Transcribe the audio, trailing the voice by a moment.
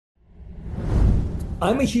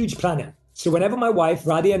I'm a huge planner, so whenever my wife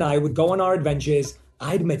Radhi and I would go on our adventures,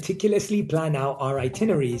 I'd meticulously plan out our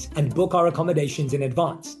itineraries and book our accommodations in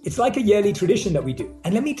advance. It's like a yearly tradition that we do.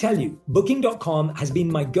 And let me tell you, Booking.com has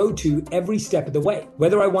been my go-to every step of the way.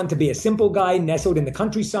 Whether I want to be a simple guy nestled in the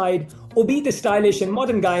countryside or be the stylish and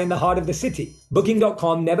modern guy in the heart of the city,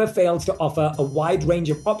 Booking.com never fails to offer a wide range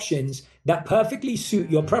of options that perfectly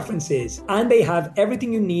suit your preferences, and they have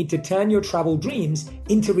everything you need to turn your travel dreams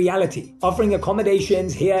into reality, offering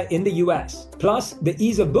accommodations here in the US. Plus, the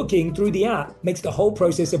ease of booking through the app makes the whole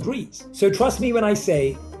process a breeze. So trust me when I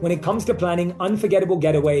say, when it comes to planning unforgettable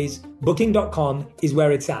getaways, Booking.com is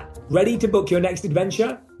where it's at. Ready to book your next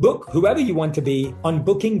adventure? Book whoever you want to be on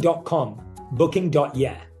Booking.com.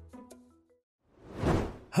 Booking.yeah.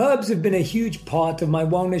 Herbs have been a huge part of my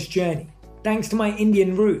wellness journey, thanks to my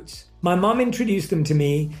Indian roots. My mum introduced them to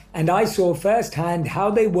me, and I saw firsthand how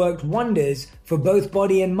they worked wonders for both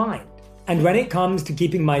body and mind. And when it comes to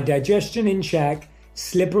keeping my digestion in check,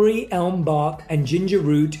 slippery elm bark and ginger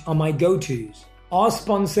root are my go-tos. Our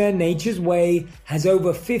sponsor, Nature's Way, has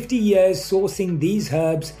over 50 years sourcing these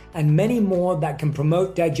herbs and many more that can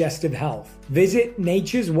promote digestive health. Visit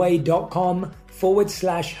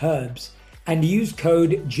naturesway.com/herbs and use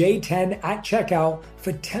code J10 at checkout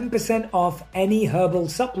for 10% off any herbal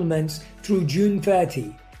supplements through June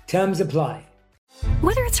 30. Terms apply.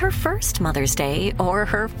 Whether it's her first Mother's Day or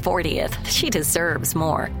her 40th, she deserves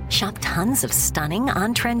more. Shop tons of stunning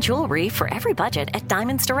on-trend jewelry for every budget at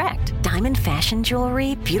Diamonds Direct. Diamond fashion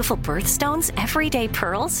jewelry, beautiful birthstones, everyday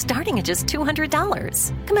pearls starting at just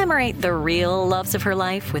 $200. Commemorate the real loves of her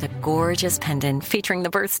life with a gorgeous pendant featuring the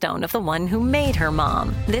birthstone of the one who made her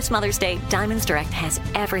mom. This Mother's Day, Diamonds Direct has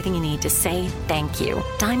everything you need to say thank you.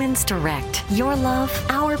 Diamonds Direct. Your love,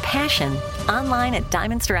 our passion. Online at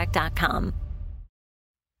diamondsdirect.com.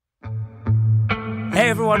 Hey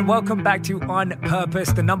everyone, welcome back to On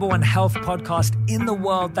Purpose, the #1 health podcast in the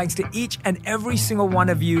world. Thanks to each and every single one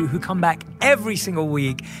of you who come back every single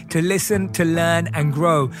week to listen, to learn, and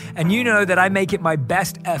grow. And you know that I make it my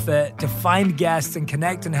best effort to find guests and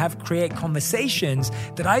connect and create conversations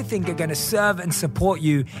that I think are going to serve and support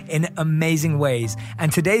you in amazing ways. And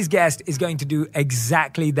today's guest is going to do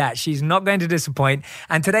exactly that. She's not going to disappoint.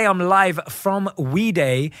 And today I'm live from We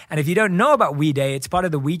Day. And if you don't know about We Day, it's part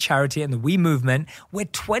of the We charity and the We movement, where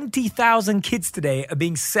 20,000 kids today are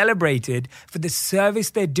being celebrated for the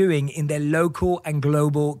service they're doing in their local and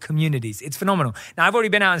global communities. It's phenomenal. Now, I've already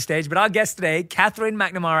been out on stage, but our guest today, Katherine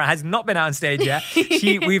McNamara, has not been out on stage yet.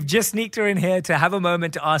 We've just sneaked her in here to have a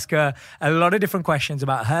moment to ask her a lot of different questions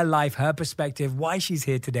about her life, her perspective, why she's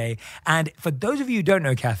here today. And for those of you who don't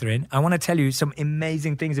know Katherine, I want to tell you some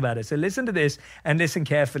amazing things about her. So listen to this and listen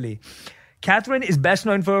carefully. Katherine is best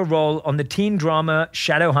known for her role on the teen drama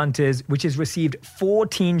Shadowhunters, which has received 4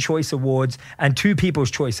 Teen Choice Awards and 2 People's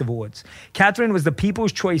Choice Awards. Katherine was the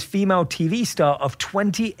People's Choice Female TV Star of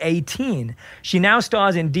 2018. She now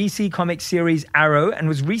stars in DC Comics series Arrow and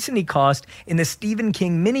was recently cast in the Stephen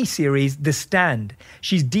King miniseries The Stand.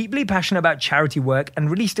 She's deeply passionate about charity work and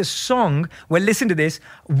released a song where, listen to this,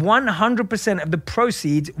 100% of the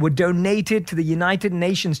proceeds were donated to the United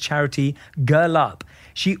Nations charity Girl Up.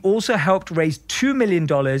 She also helped raise $2 million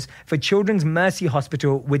for Children's Mercy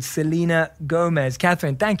Hospital with Selena Gomez.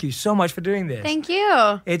 Katherine, thank you so much for doing this. Thank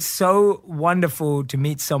you. It's so wonderful to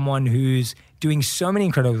meet someone who's doing so many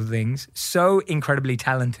incredible things, so incredibly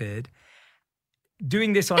talented,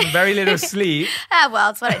 doing this on very little sleep.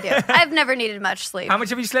 Well, it's what I do. I've never needed much sleep. How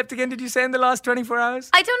much have you slept again, did you say, in the last 24 hours?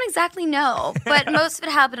 I don't exactly know, but most of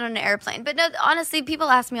it happened on an airplane. But no, honestly,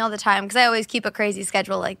 people ask me all the time, because I always keep a crazy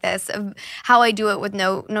schedule like this, of how I do it with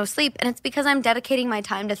no sleep. And it's because I'm dedicating my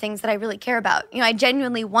time to things that I really care about. You know, I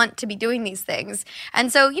genuinely want to be doing these things.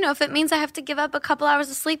 And so, you know, if it means I have to give up a couple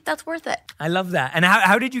hours of sleep, that's worth it. I love that. And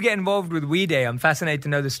how did you get involved with We Day? I'm fascinated to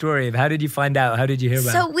know the story of how did you find out? How did you hear about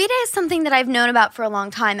it? So We Day is something that I've known about for a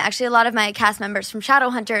long time. Actually, a lot of my cast members from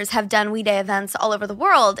Shadowhunters have done We Day events all over the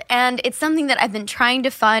world, and it's something that I've been trying to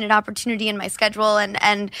find an opportunity in my schedule and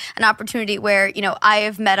an opportunity where, you know, I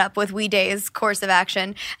have met up with We Day's course of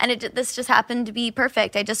action, and this just happened to be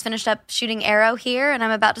perfect. I just finished up shooting Arrow here, and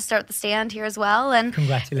I'm about to start The Stand here as well. And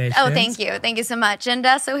congratulations. Oh, thank you so much. And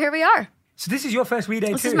so here we are. So this is your first We Day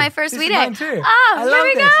too? This is my first We Day. Mine too. Oh, I here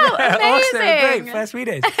we love go. this. Yeah, amazing. Awesome. Great. First We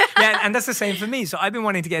Days. Yeah, and that's the same for me. So I've been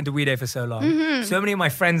wanting to get into We Day for so long. Mm-hmm. So many of my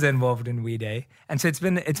friends are involved in We Day. And so it's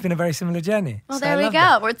been a very similar journey. Well, so there we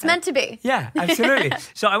go. Where it's meant to be. Yeah, absolutely.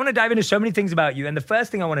 So I want to dive into so many things about you. And the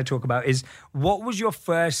first thing I want to talk about is what was your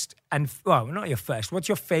first not your first. What's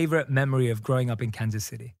your favorite memory of growing up in Kansas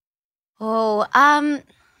City? Oh,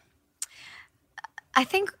 I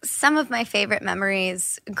think some of my favorite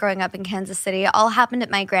memories growing up in Kansas City all happened at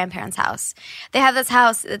my grandparents' house. They have this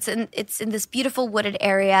house, it's in this beautiful wooded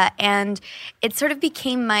area, and it sort of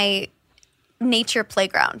became my nature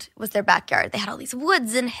playground. Was their backyard. They had all these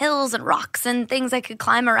woods and hills and rocks and things I could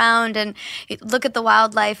climb around and look at the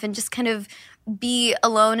wildlife and just kind of be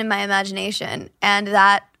alone in my imagination. And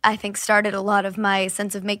that, I think, started a lot of my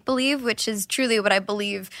sense of make-believe, which is truly what I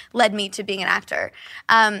believe led me to being an actor.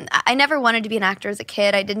 I never wanted to be an actor as a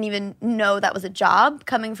kid. I didn't even know that was a job,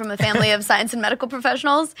 coming from a family of science and medical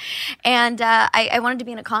professionals. And I wanted to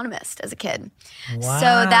be an economist as a kid. Wow. So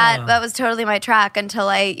that was totally my track until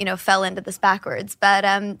I, fell into this backwards. But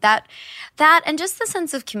that and just the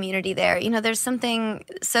sense of community there, there's something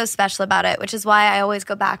so special about it, which is why I always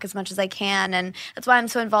go back as much as I can. And that's why I'm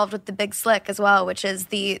so involved with the Big Slick as well, which is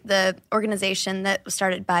the organization that was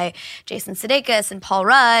started by Jason Sudeikis and Paul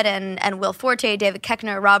Rudd and Will Forte, David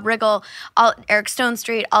Koechner, Rob Riggle, Eric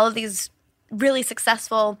Stonestreet, all of these really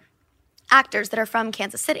successful actors that are from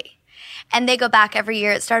Kansas City. And they go back every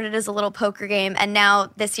year. It started as a little poker game, and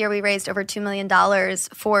now this year we raised over $2 million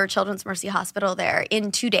for Children's Mercy Hospital there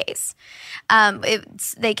in 2 days.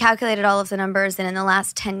 They calculated all of the numbers, and in the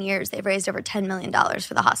last 10 years, they've raised over $10 million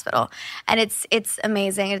for the hospital. And it's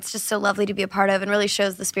amazing. It's just so lovely to be a part of and really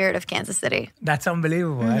shows the spirit of Kansas City. That's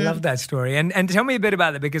unbelievable. I love that story. And tell me a bit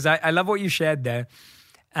about that, because I love what you shared there.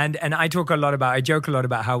 And I joke a lot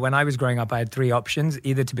about how when I was growing up, I had 3 options,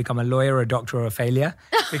 either to become a lawyer, a doctor, or a failure,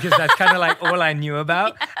 because that's kind of like all I knew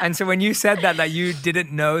about. Yeah. And so when you said that you didn't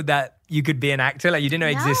know that you could be an actor, like you didn't know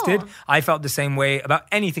it existed, I felt the same way about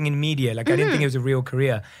anything in media. Like I didn't think it was a real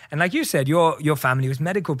career. And like you said, your family was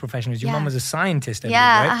medical professionals. Your mom was a scientist,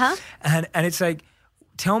 right? And it's like,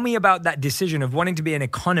 tell me about that decision of wanting to be an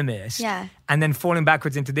economist and then falling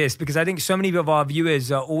backwards into this, because I think so many of our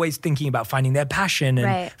viewers are always thinking about finding their passion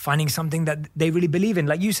and finding something that they really believe in.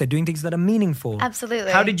 Like you said, doing things that are meaningful.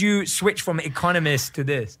 Absolutely. How did you switch from economist to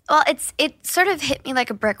this? Well, it sort of hit me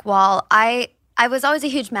like a brick wall. I was always a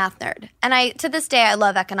huge math nerd. And to this day, I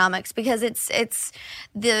love economics because it's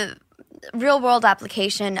the real-world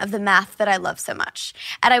application of the math that I love so much.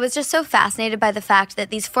 And I was just so fascinated by the fact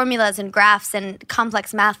that these formulas and graphs and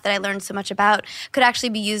complex math that I learned so much about could actually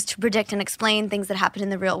be used to predict and explain things that happen in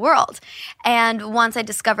the real world. And once I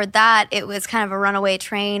discovered that, it was kind of a runaway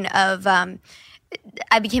train of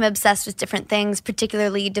I became obsessed with different things,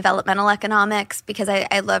 particularly developmental economics, because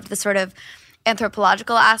I loved the sort of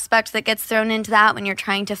anthropological aspect that gets thrown into that when you're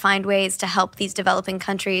trying to find ways to help these developing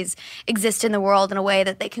countries exist in the world in a way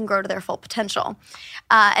that they can grow to their full potential.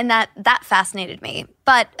 And that fascinated me.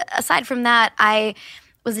 But aside from that, I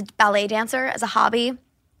was a ballet dancer as a hobby.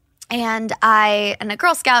 And a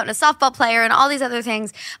Girl Scout and a softball player and all these other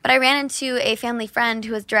things. But I ran into a family friend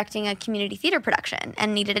who was directing a community theater production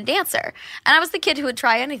and needed a dancer. And I was the kid who would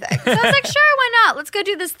try anything. So I was like, sure, why not? Let's go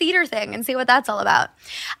do this theater thing and see what that's all about.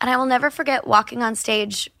 And I will never forget walking on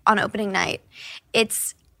stage on opening night.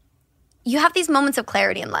 You have these moments of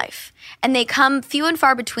clarity in life, and they come few and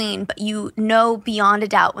far between, but you know beyond a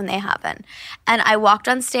doubt when they happen. And I walked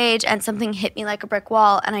on stage, and something hit me like a brick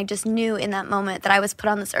wall, and I just knew in that moment that I was put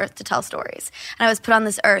on this earth to tell stories. And I was put on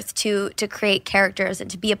this earth to create characters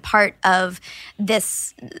and to be a part of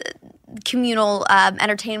this communal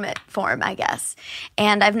entertainment form, I guess.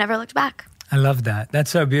 And I've never looked back. I love that.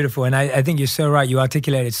 That's so beautiful. And I think you're so right. You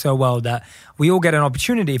articulated so well that we all get an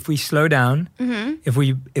opportunity if we slow down, if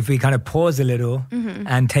we kind of pause a little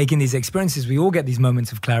and take in these experiences, we all get these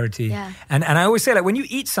moments of clarity. Yeah. And I always say, like, when you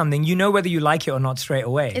eat something, you know whether you like it or not straight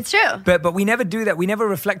away. It's true. But we never do that. We never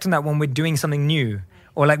reflect on that when we're doing something new.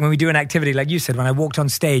 Or like when we do an activity, like you said, when I walked on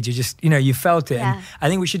stage, you just, you felt it. Yeah. And I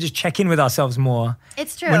think we should just check in with ourselves more.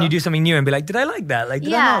 It's true. When you do something new and be like, did I like that? Like,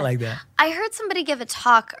 did I not like that? I heard somebody give a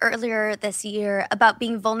talk earlier this year about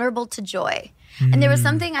being vulnerable to joy. And there was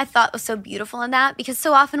something I thought was so beautiful in that, because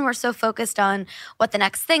so often we're so focused on what the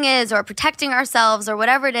next thing is or protecting ourselves or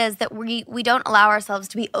whatever it is that we don't allow ourselves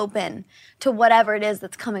to be open to whatever it is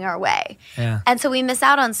that's coming our way. Yeah. And so we miss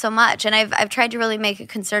out on so much. And I've tried to really make a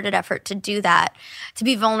concerted effort to do that, to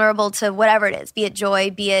be vulnerable to whatever it is, be it joy,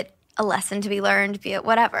 be it a lesson to be learned, be it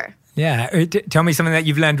whatever. Yeah. Tell me something that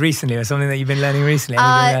you've learned recently or something that you've been learning recently.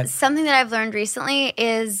 Something that I've learned recently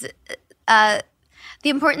is the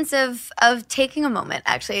importance of taking a moment,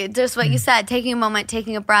 actually. Just what you said, taking a moment,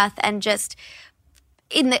 taking a breath, and just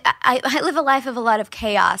I live a life of a lot of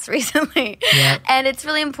chaos recently. Yeah. And it's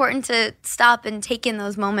really important to stop and take in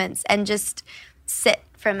those moments and just sit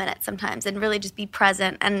for a minute sometimes and really just be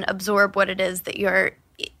present and absorb what it is that you're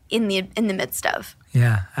in the midst of.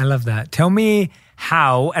 Yeah, I love that. Tell me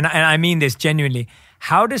how, and I mean this genuinely,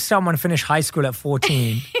 how does someone finish high school at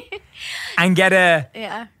 14 and get a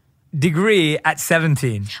Yeah. degree at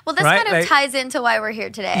 17. Well, this right? kind of ties into why we're here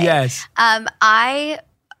today. Yes.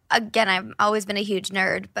 Again, I've always been a huge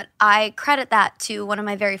nerd, but I credit that to one of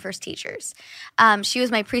my very first teachers. She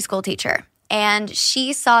was my preschool teacher, and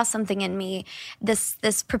she saw something in me, this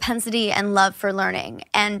propensity and love for learning,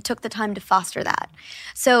 and took the time to foster that.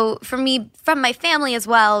 So for me, from my family as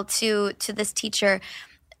well to this teacher,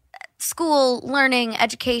 school, learning,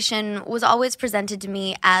 education was always presented to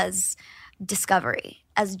me as discovery,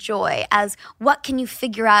 as joy, as what can you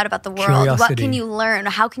figure out about the world? Curiosity. What can you learn?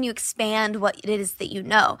 How can you expand what it is that you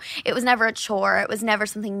know? It was never a chore. It was never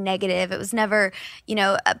something negative. It was never,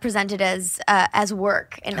 presented as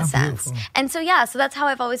work in a sense. Beautiful. And so that's how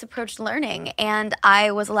I've always approached learning. And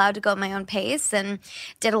I was allowed to go at my own pace and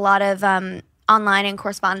did a lot of online and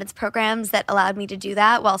correspondence programs that allowed me to do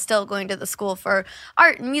that while still going to the school for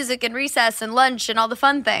art and music and recess and lunch and all the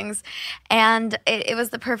fun things. And it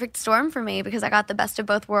was the perfect storm for me because I got the best of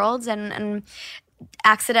both worlds and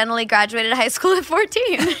accidentally graduated high school at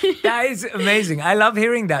 14. That is amazing. I love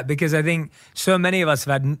hearing that because I think so many of us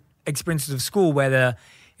have had experiences of school where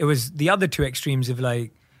it was the other two extremes of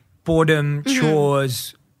like boredom,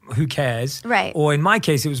 chores, who cares? Right. Or in my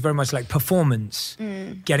case, it was very much like performance,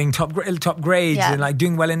 getting top grades and like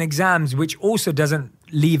doing well in exams, which also doesn't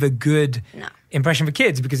leave a good impression for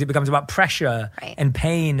kids because it becomes about pressure and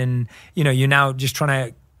pain. And, you're now just trying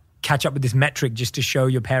to catch up with this metric just to show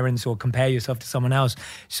your parents or compare yourself to someone else.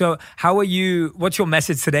 So what's your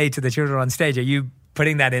message today to the children on stage? Are you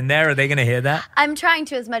putting that in there? Are they going to hear that? I'm trying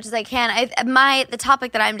to as much as I can. The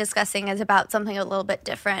topic that I'm discussing is about something a little bit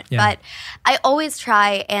different, but I always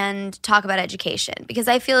try and talk about education because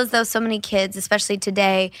I feel as though so many kids, especially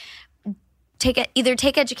today, either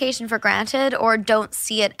take education for granted or don't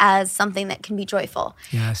see it as something that can be joyful.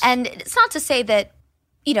 Yes. And it's not to say that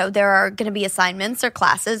there are going to be assignments or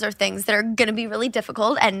classes or things that are going to be really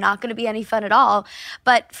difficult and not going to be any fun at all.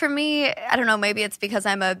 But for me, I don't know, maybe it's because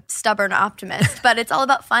I'm a stubborn optimist, but it's all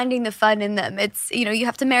about finding the fun in them. It's, you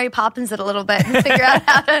have to Mary Poppins it a little bit and figure out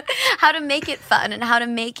how to make it fun and how to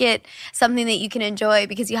make it something that you can enjoy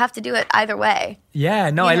because you have to do it either way. Yeah,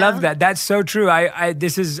 no, I love that. That's so true. I've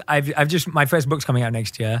just, my first book's coming out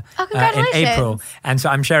next year. Oh, congratulations. In April. And so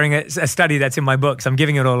I'm sharing a study that's in my books. I'm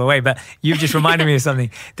giving it all away, but you've just reminded me of something.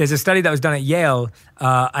 There's a study that was done at Yale.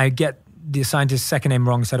 I get the scientist's second name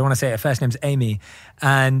wrong, so I don't want to say it. Her first name's Amy.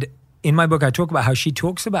 And in my book, I talk about how she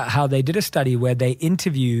talks about how they did a study where they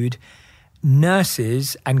interviewed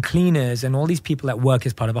nurses and cleaners and all these people that work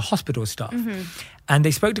as part of a hospital staff. And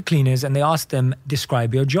they spoke to cleaners and they asked them,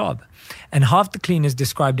 describe your job. And half the cleaners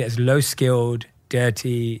described it as low-skilled,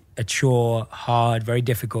 dirty, a chore, hard, very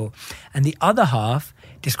difficult. And the other half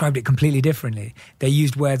described it completely differently. They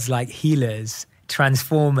used words like healers,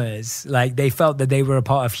 transformers, like they felt that they were a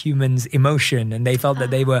part of humans' emotion and they felt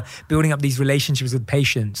that they were building up these relationships with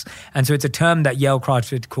patients. And so it's a term that Yale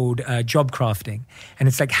crafted called job crafting. And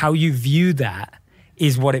it's like how you view that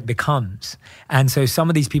is what it becomes. And so some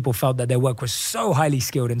of these people felt that their work was so highly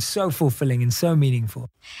skilled and so fulfilling and so meaningful.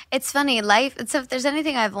 It's funny, so if there's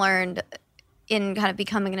anything I've learned in kind of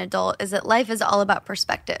becoming an adult is that life is all about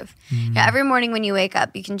perspective. Every morning when you wake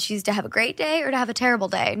up, you can choose to have a great day or to have a terrible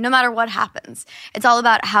day, no matter what happens. It's all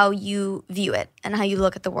about how you view it and how you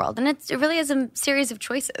look at the world. And it really is a series of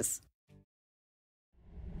choices.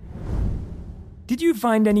 Did you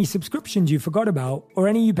find any subscriptions you forgot about or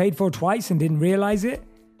any you paid for twice and didn't realize it?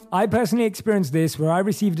 I personally experienced this where I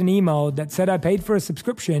received an email that said I paid for a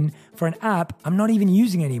subscription for an app I'm not even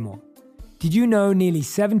using anymore. Did you know nearly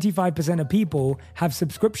 75% of people have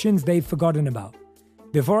subscriptions they've forgotten about?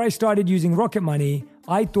 Before I started using Rocket Money,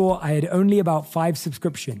 I thought I had only about 5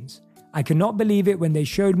 subscriptions. I could not believe it when they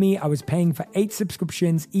showed me I was paying for 8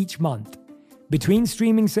 subscriptions each month. Between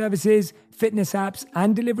streaming services, fitness apps,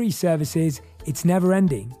 and delivery services, it's never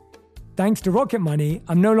ending. Thanks to Rocket Money,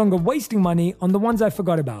 I'm no longer wasting money on the ones I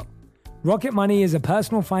forgot about. Rocket Money is a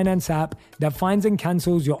personal finance app that finds and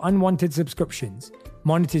cancels your unwanted subscriptions,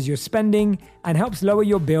 monitors your spending, and helps lower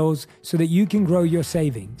your bills so that you can grow your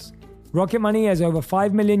savings. Rocket Money has over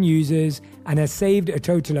 5 million users and has saved a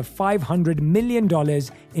total of $500 million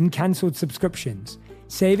in canceled subscriptions,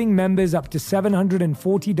 saving members up to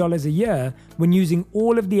 $740 a year when using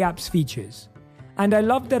all of the app's features. And I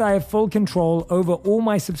love that I have full control over all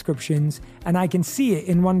my subscriptions and I can see it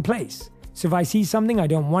in one place. So if I see something I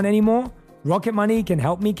don't want anymore, Rocket Money can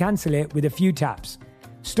help me cancel it with a few taps.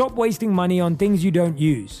 Stop wasting money on things you don't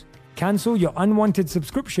use. Cancel your unwanted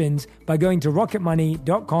subscriptions by going to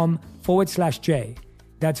rocketmoney.com/J.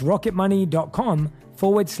 That's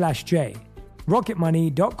rocketmoney.com/J.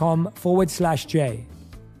 rocketmoney.com/J.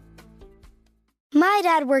 My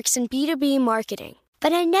dad works in B2B marketing,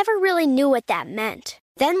 but I never really knew what that meant.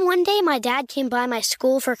 Then one day my dad came by my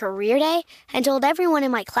school for career day and told everyone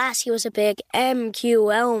in my class he was a big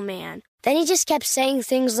MQL man. Then he just kept saying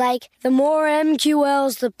things like, the more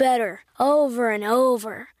MQLs, the better, over and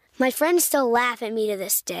over. My friends still laugh at me to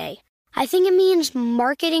this day. I think it means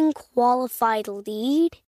marketing qualified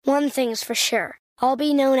lead. One thing's for sure. I'll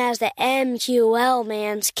be known as the MQL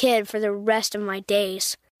man's kid for the rest of my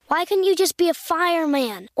days. Why couldn't you just be a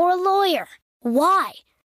fireman or a lawyer? Why?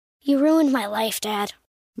 You ruined my life, Dad.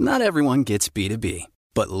 Not everyone gets B2B,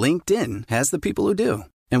 but LinkedIn has the people who do.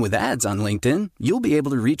 And with ads on LinkedIn, you'll be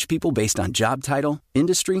able to reach people based on job title,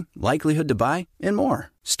 industry, likelihood to buy, and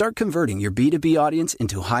more. Start converting your B2B audience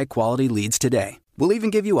into high-quality leads today. We'll even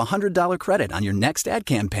give you a $100 credit on your next ad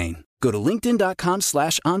campaign. Go to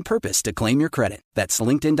linkedin.com/onpurpose to claim your credit. That's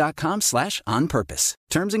linkedin.com/onpurpose.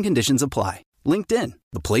 Terms and conditions apply. LinkedIn,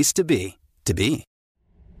 the place to be, to be.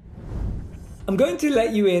 I'm going to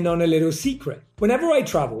let you in on a little secret. Whenever I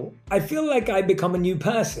travel, I feel like I become a new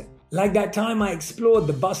person. Like that time I explored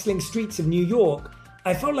the bustling streets of New York,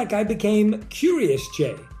 I felt like I became Curious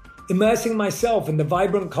Jay, immersing myself in the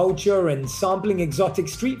vibrant culture and sampling exotic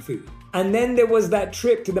street food. And then there was that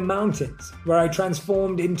trip to the mountains where I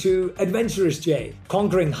transformed into Adventurous Jay,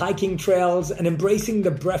 conquering hiking trails and embracing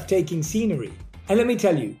the breathtaking scenery. And let me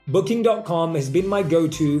tell you, Booking.com has been my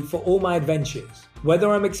go-to for all my adventures.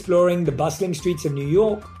 Whether I'm exploring the bustling streets of New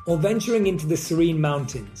York or venturing into the serene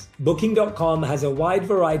mountains, Booking.com has a wide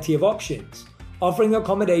variety of options, offering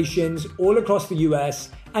accommodations all across the US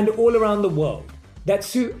and all around the world that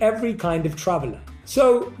suit every kind of traveler.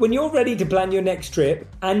 So when you're ready to plan your next trip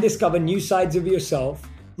and discover new sides of yourself,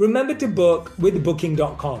 remember to book with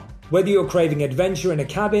Booking.com. Whether you're craving adventure in a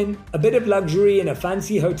cabin, a bit of luxury in a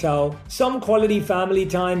fancy hotel, some quality family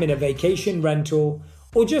time in a vacation rental,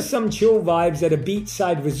 or just some chill vibes at a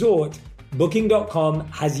beachside resort, Booking.com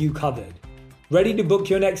has you covered. Ready to book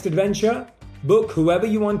your next adventure? Book whoever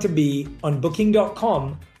you want to be on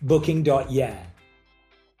Booking.com, Booking.yeah.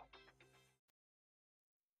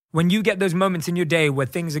 When you get those moments in your day where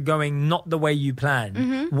things are going not the way you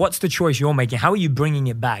planned, what's the choice you're making? How are you bringing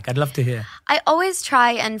it back? I'd love to hear. I always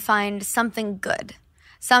try and find something good,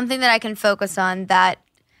 something that I can focus on that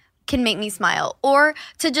can make me smile, or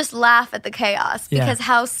to just laugh at the chaos, because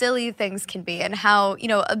how silly things can be and how,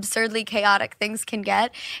 absurdly chaotic things can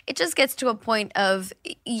get. It just gets to a point of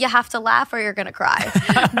you have to laugh or you're going to cry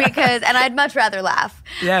and I'd much rather laugh.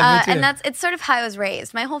 Yeah, me too. And it's sort of how I was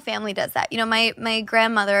raised. My whole family does that. My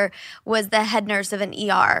grandmother was the head nurse of an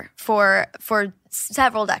ER for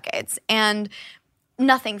several decades, and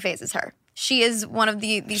nothing phases her. She is one of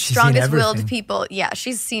the strongest-willed people. Yeah,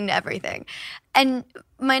 she's seen everything. And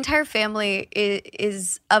my entire family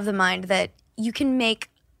is of the mind that you can make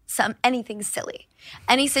anything silly.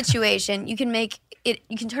 Any situation, you can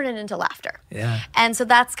turn it into laughter. Yeah. And so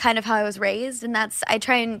that's kind of how I was raised, and I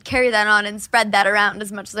try and carry that on and spread that around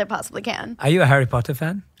as much as I possibly can. Are you a Harry Potter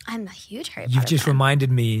fan? I'm a huge Harry Potter You've just fan.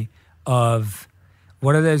 reminded me of...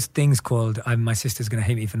 What are those things called? My sister's going to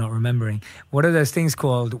hate me for not remembering. What are those things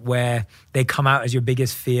called where they come out as your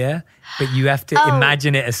biggest fear, but you have to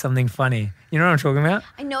imagine it as something funny? You know what I'm talking about?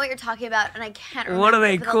 I know what you're talking about, and I can't remember. What are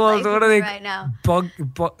they called? What are they right now?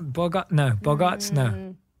 Bogarts?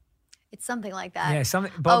 No. It's something like that. Yeah,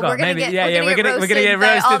 something. Bogart, maybe. We're gonna get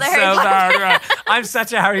roasted all the so Harry Potter bad. Right. I'm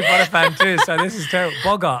such a Harry Potter fan too, so this is terrible.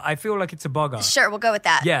 Bogart. I feel like it's a Bogart. Sure, we'll go with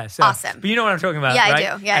that. Yeah, so, awesome. But you know what I'm talking about, yeah, right? I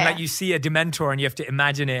do. Yeah, and yeah. like you see a Dementor, and you have to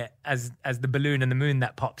imagine it as the balloon and the moon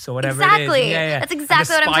that pops or whatever exactly. it is. Yeah. That's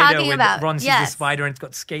exactly what I'm talking about. Ron sees the spider and it's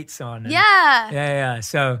got skates on. And, yeah. Yeah.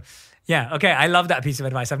 So. Yeah, okay, I love that piece of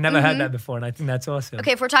advice. I've never heard that before, and I think that's awesome.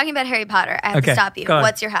 Okay, if we're talking about Harry Potter, I have to stop you.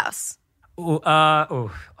 What's your house?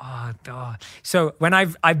 So when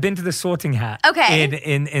I've been to the Sorting Hat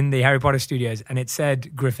in the Harry Potter studios, and it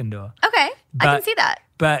said Gryffindor. Okay, I can see that.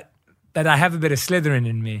 But I have a bit of Slytherin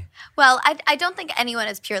in me. Well, I don't think anyone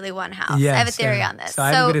is purely one house. I have a theory on this. So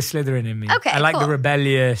I have a bit of Slytherin in me. Okay, I like the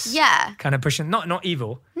rebellious, kind of pushing, not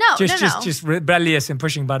evil. No, just rebellious and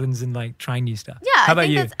pushing buttons and like trying new stuff. Yeah, How about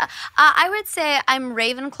you? I would say I'm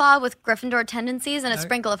Ravenclaw with Gryffindor tendencies and a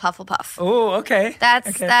sprinkle of Hufflepuff. Oh, okay.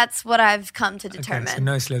 That's what I've come to determine. Okay, so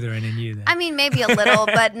no Slytherin in you then. I mean, maybe a little,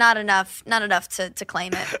 but not enough to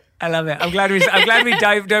claim it. I love it. I'm glad we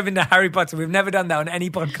dove into Harry Potter. We've never done that on any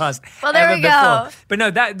podcast. Well, there we go. Before. But no,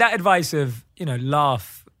 that advice of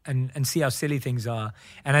laugh and see how silly things are,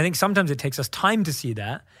 and I think sometimes it takes us time to see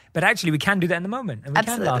that, but actually we can do that in the moment, and we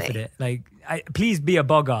can laugh at it. Like, please be a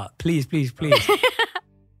Bogart, please.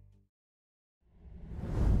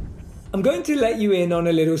 I'm going to let you in on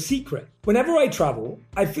a little secret. Whenever I travel,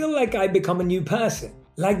 I feel like I become a new person.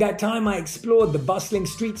 Like that time I explored the bustling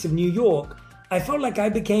streets of New York, I felt like I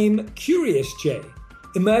became Curious Jay,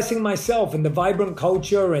 immersing myself in the vibrant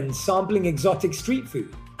culture and sampling exotic street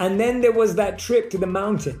food. And then there was that trip to the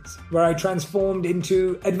mountains, where I transformed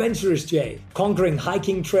into Adventurous Jay, conquering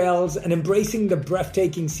hiking trails and embracing the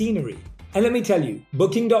breathtaking scenery. And let me tell you,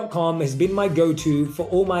 Booking.com has been my go-to for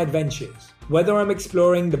all my adventures. Whether I'm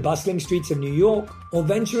exploring the bustling streets of New York or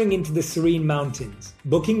venturing into the serene mountains,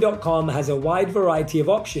 Booking.com has a wide variety of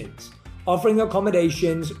options, offering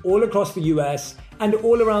accommodations all across the US and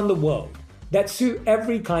all around the world that suit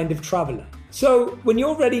every kind of traveler. So when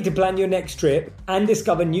you're ready to plan your next trip and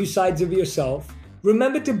discover new sides of yourself,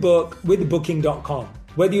 remember to book with Booking.com.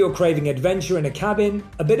 Whether you're craving adventure in a cabin,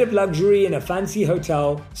 a bit of luxury in a fancy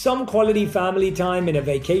hotel, some quality family time in a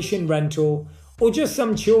vacation rental, or just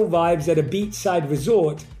some chill vibes at a beachside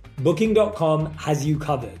resort, Booking.com has you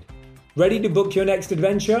covered. Ready to book your next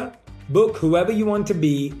adventure? Book whoever you want to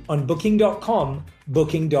be on Booking.com,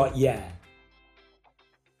 Booking.yeah.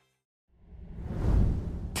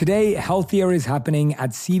 Today, healthier is happening at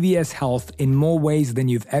CVS Health in more ways than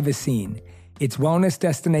you've ever seen. It's wellness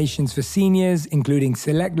destinations for seniors, including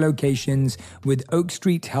select locations with Oak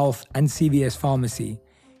Street Health and CVS Pharmacy.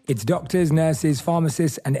 It's doctors, nurses,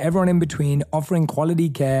 pharmacists, and everyone in between offering quality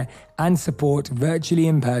care and support virtually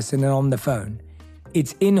in person and on the phone.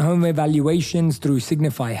 It's in-home evaluations through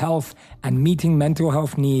Signify Health and meeting mental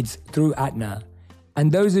health needs through Aetna.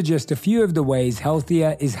 And those are just a few of the ways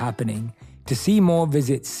healthier is happening. To see more,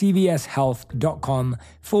 visit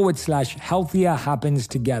cvshealth.com/healthier happens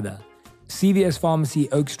together. CVS Pharmacy,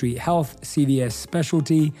 Oak Street Health, CVS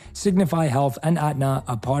Specialty, Signify Health, and Aetna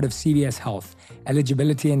are part of CVS Health.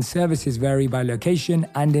 Eligibility and services vary by location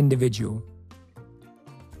and individual.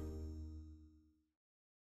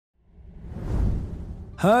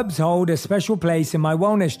 Herbs hold a special place in my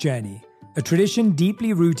wellness journey, a tradition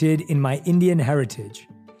deeply rooted in my Indian heritage.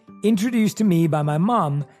 Introduced to me by my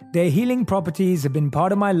mom, their healing properties have been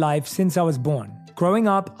part of my life since I was born. Growing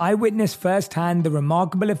up, I witnessed firsthand the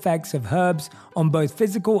remarkable effects of herbs on both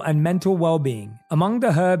physical and mental well-being. Among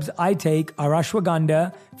the herbs I take are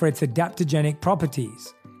ashwagandha for its adaptogenic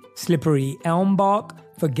properties, slippery elm bark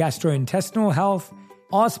for gastrointestinal health.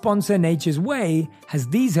 Our sponsor Nature's Way has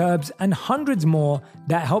these herbs and hundreds more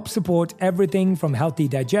that help support everything from healthy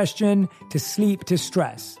digestion to sleep to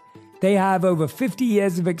stress. They have over 50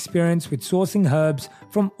 years of experience with sourcing herbs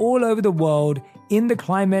from all over the world in the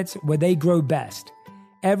climates where they grow best.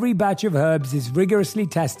 Every batch of herbs is rigorously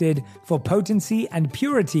tested for potency and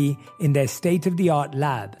purity in their state-of-the-art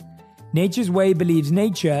lab. Nature's Way believes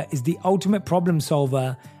nature is the ultimate problem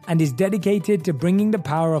solver and is dedicated to bringing the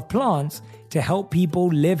power of plants to help people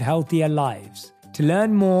live healthier lives. To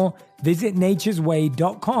learn more, visit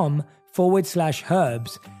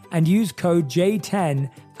naturesway.com/herbs and use code J10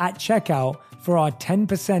 at checkout for our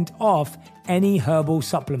 10% off any herbal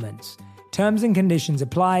supplements. Terms and conditions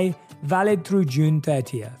apply, valid through June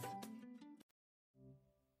 30th.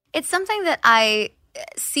 It's something that I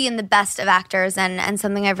see in the best of actors and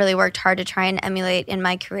something I've really worked hard to try and emulate in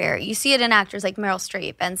my career. You see it in actors like Meryl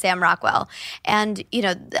Streep and Sam Rockwell and,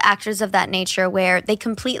 the actors of that nature where they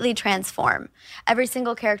completely transform. Every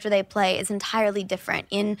single character they play is entirely different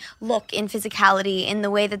in look, in physicality, in the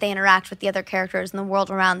way that they interact with the other characters in the world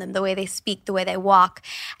around them, the way they speak, the way they walk.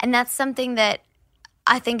 And that's something that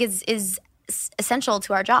I think is essential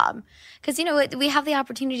to our job. Because, we have the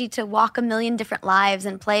opportunity to walk a million different lives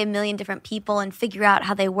and play a million different people and figure out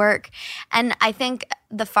how they work. And I think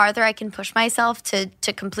the farther I can push myself to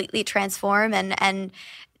completely transform and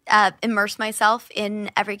immerse myself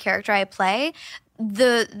in every character I play,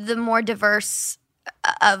 the more diverse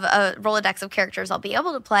of a Rolodex of characters I'll be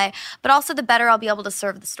able to play, but also the better I'll be able to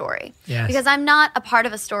serve the story. Yes. Because I'm not a part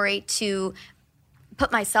of a story to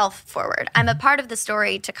put myself forward. I'm a part of the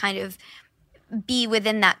story to kind of be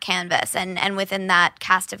within that canvas and within that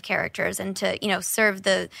cast of characters and to, serve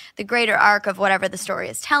the greater arc of whatever the story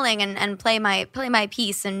is telling and play my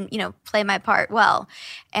piece and, play my part well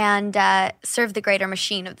and serve the greater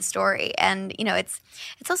machine of the story. And, it's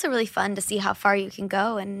also really fun to see how far you can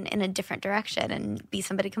go in a different direction and be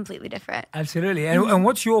somebody completely different. Absolutely. And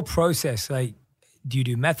what's your process? Like, do you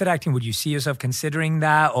do method acting? Would you see yourself considering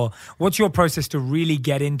that? Or what's your process to really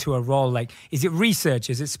get into a role? Like, is it research?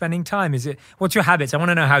 Is it spending time? What's your habits? I want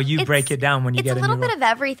to know how you break it down when you get into a role. It's a little bit of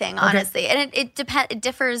everything, honestly. Okay. And it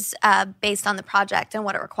differs based on the project and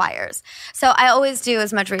what it requires. So I always do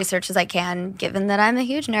as much research as I can, given that I'm a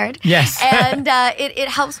huge nerd. Yes. And it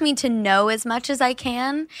helps me to know as much as I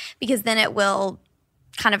can because then it will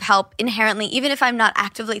kind of help inherently, even if I'm not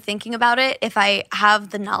actively thinking about it. If I have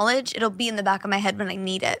the knowledge, it'll be in the back of my head when I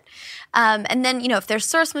need it. And then, if there's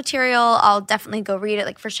source material, I'll definitely go read it.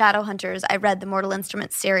 Like for Shadowhunters, I read the Mortal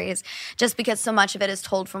Instruments series just because so much of it is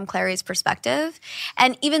told from Clary's perspective.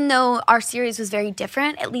 And even though our series was very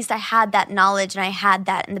different, at least I had that knowledge and I had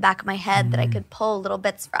that in the back of my head that I could pull little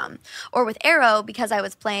bits from. Or with Arrow, because I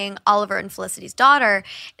was playing Oliver and Felicity's daughter,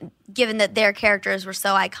 given that their characters were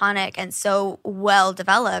so iconic and so well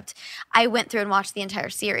developed, I went through and watched the entire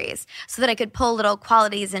series so that I could pull little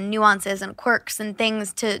qualities and nuances and quirks and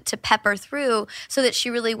things to pepper through so that she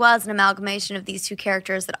really was an amalgamation of these two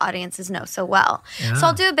characters that audiences know so well. Yeah. So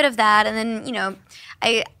I'll do a bit of that, and then,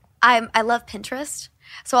 I love Pinterest.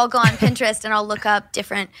 So I'll go on Pinterest and I'll look up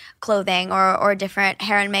different clothing or different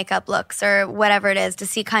hair and makeup looks or whatever it is to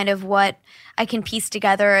see kind of what I can piece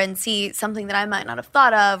together and see something that I might not have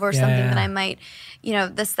thought of or something that I might,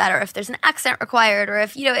 this, that, or if there's an accent required or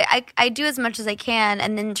if, I do as much as I can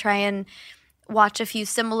and then try and watch a few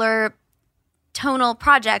similar tonal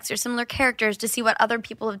projects or similar characters to see what other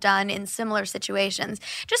people have done in similar situations,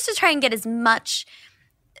 just to try and get as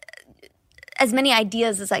many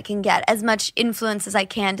ideas as I can get, as much influence as I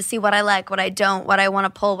can to see what I like, what I don't, what I want to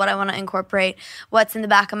pull, what I want to incorporate, what's in the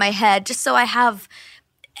back of my head, just so I have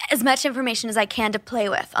as much information as I can to play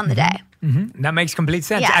with on the day. Mm-hmm. That makes complete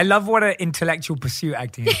sense. Yeah. I love what an intellectual pursuit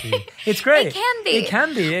acting is for you. It's great. It can be. It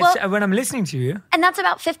can be. Well, when I'm listening to you. And that's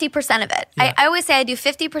about 50% of it. Yeah. I always say I do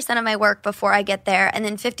 50% of my work before I get there, and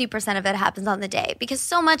then 50% of it happens on the day. Because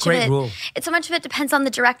so much of it depends on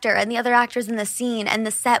the director and the other actors in the scene and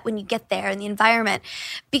the set when you get there and the environment.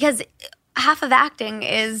 Because half of acting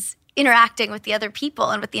is interacting with the other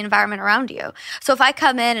people and with the environment around you. So if I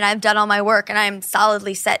come in and I've done all my work and I'm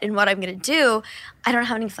solidly set in what I'm going to do, I don't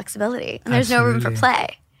have any flexibility and there's no room for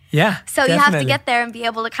play. Yeah, so definitely. You have to get there and be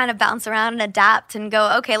able to kind of bounce around and adapt and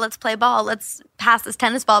go, okay, let's play ball. Let's pass this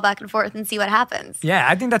tennis ball back and forth and see what happens. Yeah,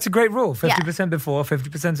 I think that's a great rule. 50% before,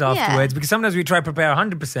 50% afterwards. Because sometimes we try to prepare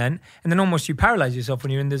 100% and then almost you paralyze yourself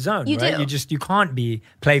when you're in the zone, right? You can't be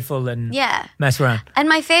playful and mess around. And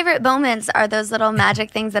my favorite moments are those little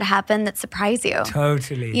magic things that happen that surprise you.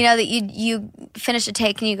 Totally. That you finish a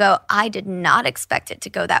take and you go, I did not expect it to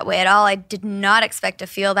go that way at all. I did not expect to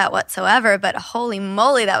feel that whatsoever, but holy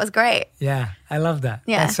moly, that was great. Yeah, I love that.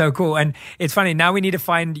 Yeah. That's so cool. And it's funny, now we need to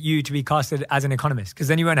find you to be casted as an economist because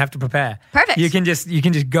then you won't have to prepare. Perfect. You can just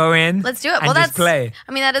go in. Let's do it. And just play.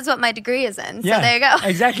 I mean, that is what my degree is in. Yeah, so there you go.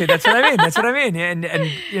 Exactly. That's what I mean. And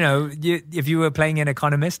if you were playing an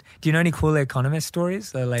economist, do you know any cool economist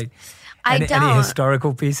stories? Or any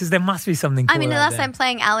historical pieces? There must be something cool. I mean, unless I'm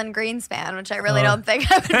playing Alan Greenspan, which I really don't think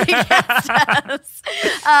I would be cast as.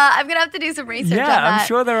 I'm going to have to do some research on that. Yeah, I'm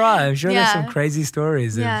sure there are. I'm sure there's some crazy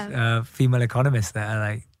stories of female economists that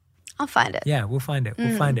are I'll find it. Yeah, we'll find it.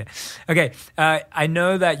 We'll find it. Okay, I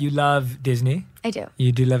know that you love Disney. I do.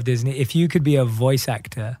 You do love Disney. If you could be a voice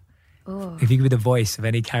actor, if you could be the voice of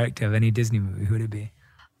any character of any Disney movie, who would it be?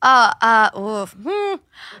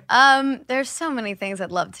 There's so many things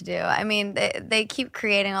I'd love to do. I mean, they keep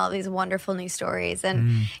creating all these wonderful new stories.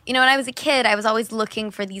 And, when I was a kid, I was always looking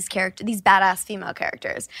for these badass female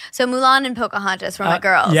characters. So Mulan and Pocahontas were my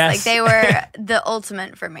girls. Yes. They were the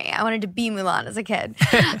ultimate for me. I wanted to be Mulan as a kid.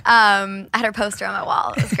 I had her poster on my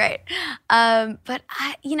wall. It was great. But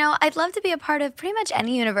I'd love to be a part of pretty much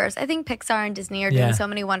any universe. I think Pixar and Disney are doing so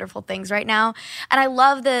many wonderful things right now. And I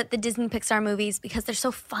love the Disney Pixar movies because they're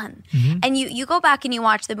so fun. And you go back and you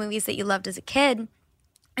watch the movies that you loved as a kid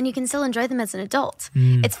and you can still enjoy them as an adult.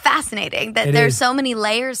 It's fascinating that there's so many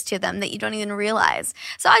layers to them that you don't even realize.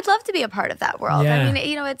 So I'd love to be a part of that world. Yeah. I mean,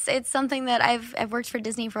 it's something that I've worked for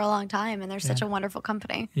Disney for a long time and they're such a wonderful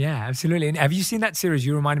company. Yeah, absolutely. And have you seen that series?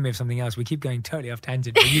 You reminded me of something else. We keep going totally off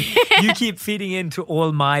tangent. But you keep feeding into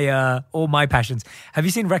all my passions. Have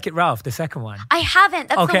you seen Wreck-It Ralph, the second one? I haven't.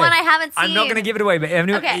 That's the one I haven't seen. I'm not going to give it away, but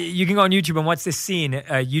you can go on YouTube and watch this scene.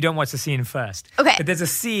 You don't watch the scene first. Okay. But there's a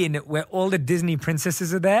scene where all the Disney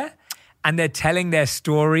princesses are there and they're telling their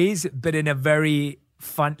stories, but in a very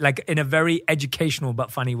fun, in a very educational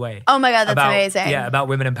but funny way. Oh my God, that's amazing. Yeah, about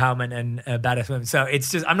women empowerment and badass women. So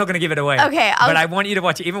it's just, I'm not going to give it away. Okay. But I want you to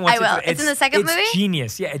watch it. Even once I will. It's in the second movie? It's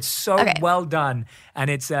genius. Yeah, it's so well done.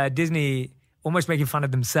 And it's Disney almost making fun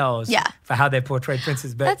of themselves for how they portray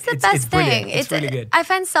princes. But that's the best thing. It's really good. I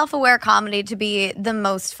find self-aware comedy to be the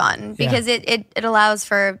most fun because it allows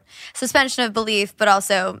for suspension of belief, but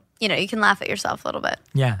also you can laugh at yourself a little bit.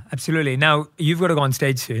 Yeah, absolutely. Now, you've got to go on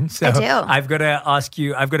stage soon. So I do. I've got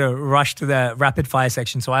to rush to the rapid fire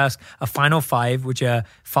section. So I ask a final 5, which are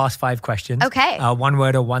fast 5 questions. Okay. 1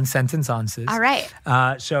 word or 1 sentence answers. All right.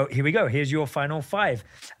 So here we go. Here's your final 5.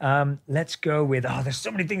 Let's go with, there's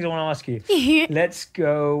so many things I want to ask you. Let's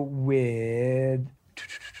go with,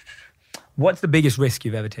 what's the biggest risk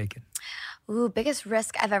you've ever taken? Ooh, biggest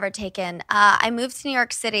risk I've ever taken. I moved to New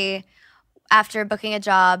York City after booking a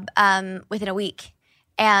job within a week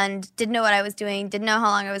and didn't know what I was doing, didn't know how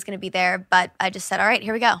long I was going to be there, but I just said, all right,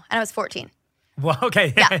 here we go. And I was 14. Well,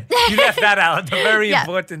 okay. Yeah. You left that out. A very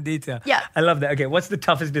important detail. Yeah. I love that. Okay, what's the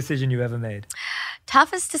toughest decision you've ever made?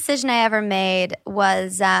 Toughest decision I ever made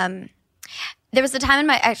was there was a time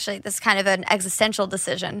in this is kind of an existential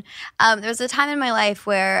decision. There was a time in my life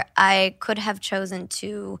where I could have chosen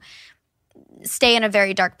to stay in a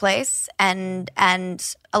very dark place and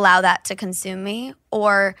allow that to consume me,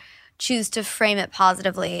 or choose to frame it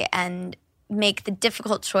positively and make the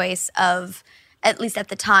difficult choice of, at least at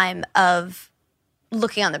the time, of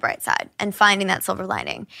looking on the bright side and finding that silver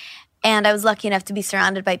lining. And I was lucky enough to be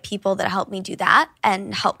surrounded by people that helped me do that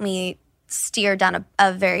and helped me steer down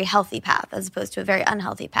a very healthy path as opposed to a very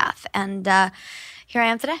unhealthy path. And here I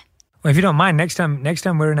am today. Well, if you don't mind, next time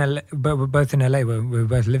we're in LA, but we're both in LA, we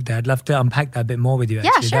both live there. I'd love to unpack that a bit more with you.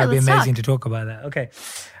 Actually. Yeah, sure. That'd be let's amazing talk. to talk about that.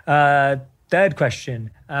 Okay. Third question.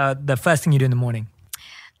 The first thing you do in the morning.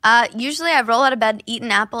 Usually I roll out of bed, eat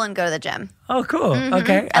an apple, and go to the gym. Oh, cool.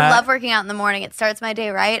 Okay. I love working out in the morning. It starts my day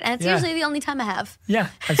right, and it's Yeah. usually the only time I have. Yeah,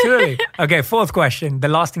 absolutely. Okay, fourth question. The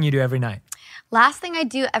last thing you do every night. Last thing I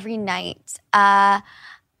do every night, I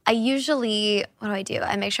usually, what do?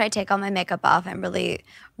 I make sure I take all my makeup off. I'm really,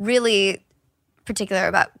 really particular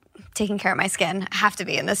about taking care of my skin. I have to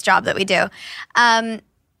be in this job that we do. I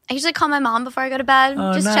usually call my mom before I go to bed,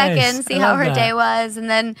 just check nice. in, see I how love her that. day was, and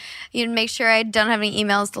then make sure I don't have any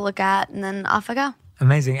emails to look at, and then off I go.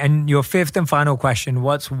 Amazing. And your fifth and final question,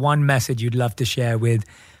 what's one message you'd love to share with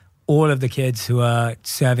all of the kids who are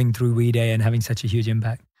serving through We Day and having such a huge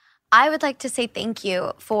impact? I would like to say thank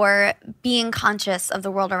you for being conscious of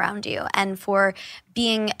the world around you and for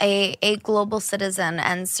being a global citizen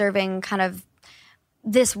and serving kind of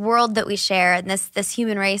this world that we share and this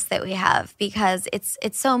human race that we have, because it's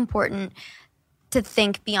so important to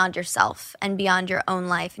think beyond yourself and beyond your own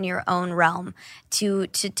life and your own realm to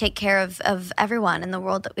take care of everyone in the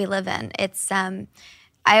world that we live in. It's I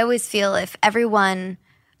always feel if everyone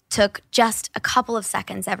took just a couple of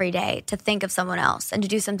seconds every day to think of someone else and to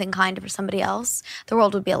do something kind for somebody else, the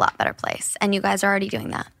world would be a lot better place. And you guys are already doing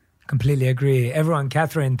that. Completely agree. Everyone,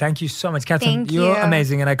 Katherine, thank you so much. Katherine, Thank you're you.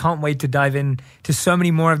 amazing, and I can't wait to dive in to so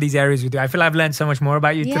many more of these areas with you. I feel I've learned so much more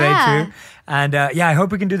about you today Yeah. too. And I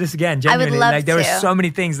hope we can do this again. Genuinely. love There are to. so many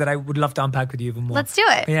things that I would love to unpack with you even more. Let's do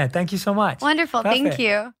it. Yeah, thank you so much. Wonderful. Perfect. Thank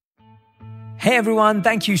you. Hey everyone,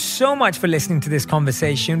 thank you so much for listening to this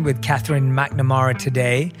conversation with Katherine McNamara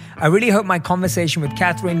today. I really hope my conversation with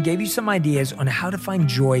Katherine gave you some ideas on how to find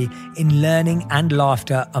joy in learning and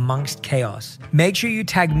laughter amongst chaos. Make sure you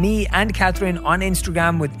tag me and Katherine on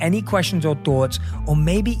Instagram with any questions or thoughts, or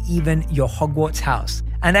maybe even your Hogwarts house.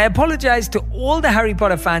 And I apologize to all the Harry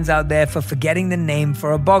Potter fans out there for forgetting the name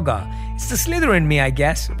for a bogger. It's the Slytherin in me, I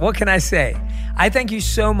guess. What can I say? I thank you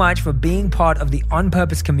so much for being part of the On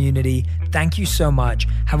Purpose community. Thank you so much.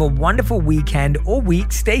 Have a wonderful weekend or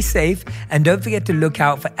week. Stay safe. And don't forget to look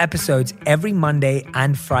out for episodes every Monday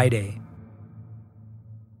and Friday.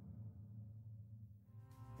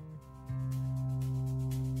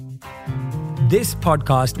 This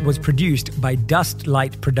podcast was produced by Dust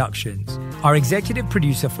Light Productions. Our executive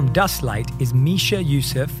producer from Dust Light is Misha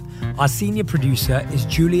Yusuf. Our senior producer is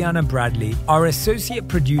Juliana Bradley. Our associate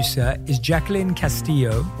producer is Jacqueline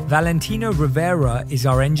Castillo. Valentino Rivera is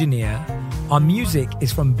our engineer. Our music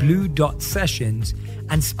is from Blue Dot Sessions.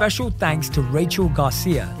 And special thanks to Rachel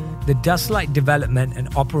Garcia, the Dust Light Development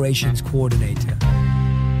and Operations Coordinator.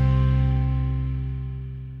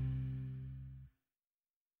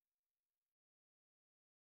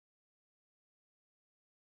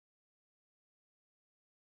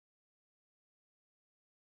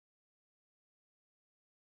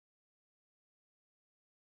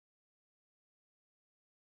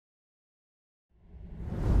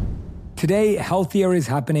 Today, healthier is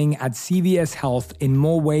happening at CVS Health in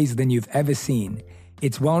more ways than you've ever seen.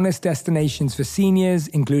 It's wellness destinations for seniors,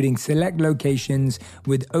 including select locations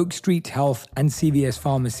with Oak Street Health and CVS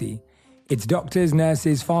Pharmacy. It's doctors,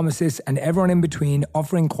 nurses, pharmacists, and everyone in between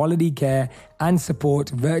offering quality care and support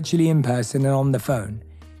virtually in person and on the phone.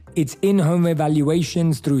 It's in-home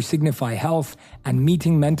evaluations through Signify Health and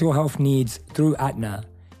meeting mental health needs through Aetna.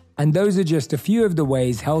 And those are just a few of the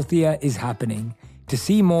ways healthier is happening. To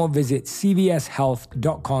see more, visit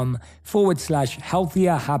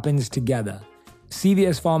cvshealth.com/healthier happens together.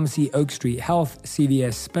 CVS Pharmacy, Oak Street Health,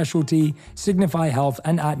 CVS Specialty, Signify Health,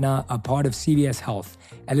 and Aetna are part of CVS Health.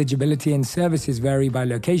 Eligibility and services vary by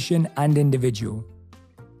location and individual.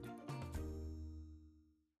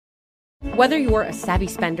 Whether you're a savvy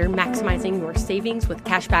spender maximizing your savings with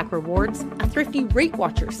cashback rewards, a thrifty rate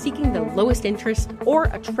watcher seeking the lowest interest, or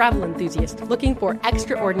a travel enthusiast looking for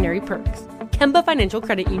extraordinary perks, Kemba Financial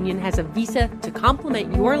Credit Union has a visa to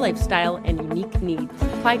complement your lifestyle and unique needs.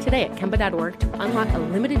 Apply today at Kemba.org to unlock a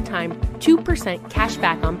limited time 2% cash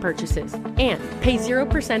back on purchases and pay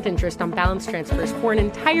 0% interest on balance transfers for an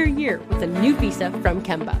entire year with a new visa from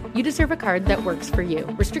Kemba. You deserve a card that works for you.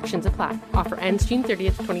 Restrictions apply. Offer ends June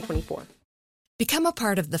 30th, 2024. Become a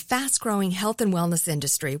part of the fast-growing health and wellness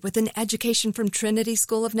industry with an education from Trinity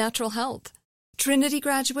School of Natural Health. Trinity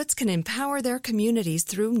graduates can empower their communities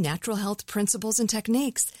through natural health principles and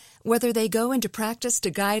techniques, whether they go into practice to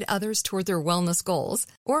guide others toward their wellness goals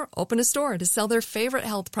or open a store to sell their favorite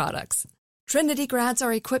health products. Trinity grads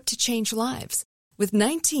are equipped to change lives with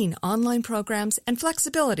 19 online programs and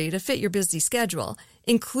flexibility to fit your busy schedule,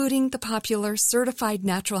 including the popular Certified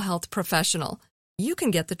Natural Health Professional. You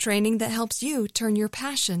can get the training that helps you turn your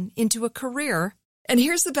passion into a career. And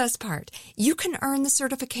here's the best part. You can earn the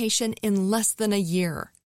certification in less than a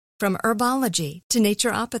year. From herbology to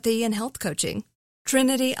naturopathy and health coaching,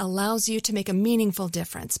 Trinity allows you to make a meaningful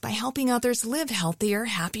difference by helping others live healthier,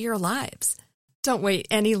 happier lives. Don't wait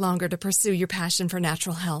any longer to pursue your passion for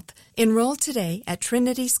natural health. Enroll today at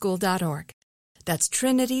trinityschool.org. That's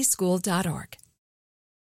trinityschool.org.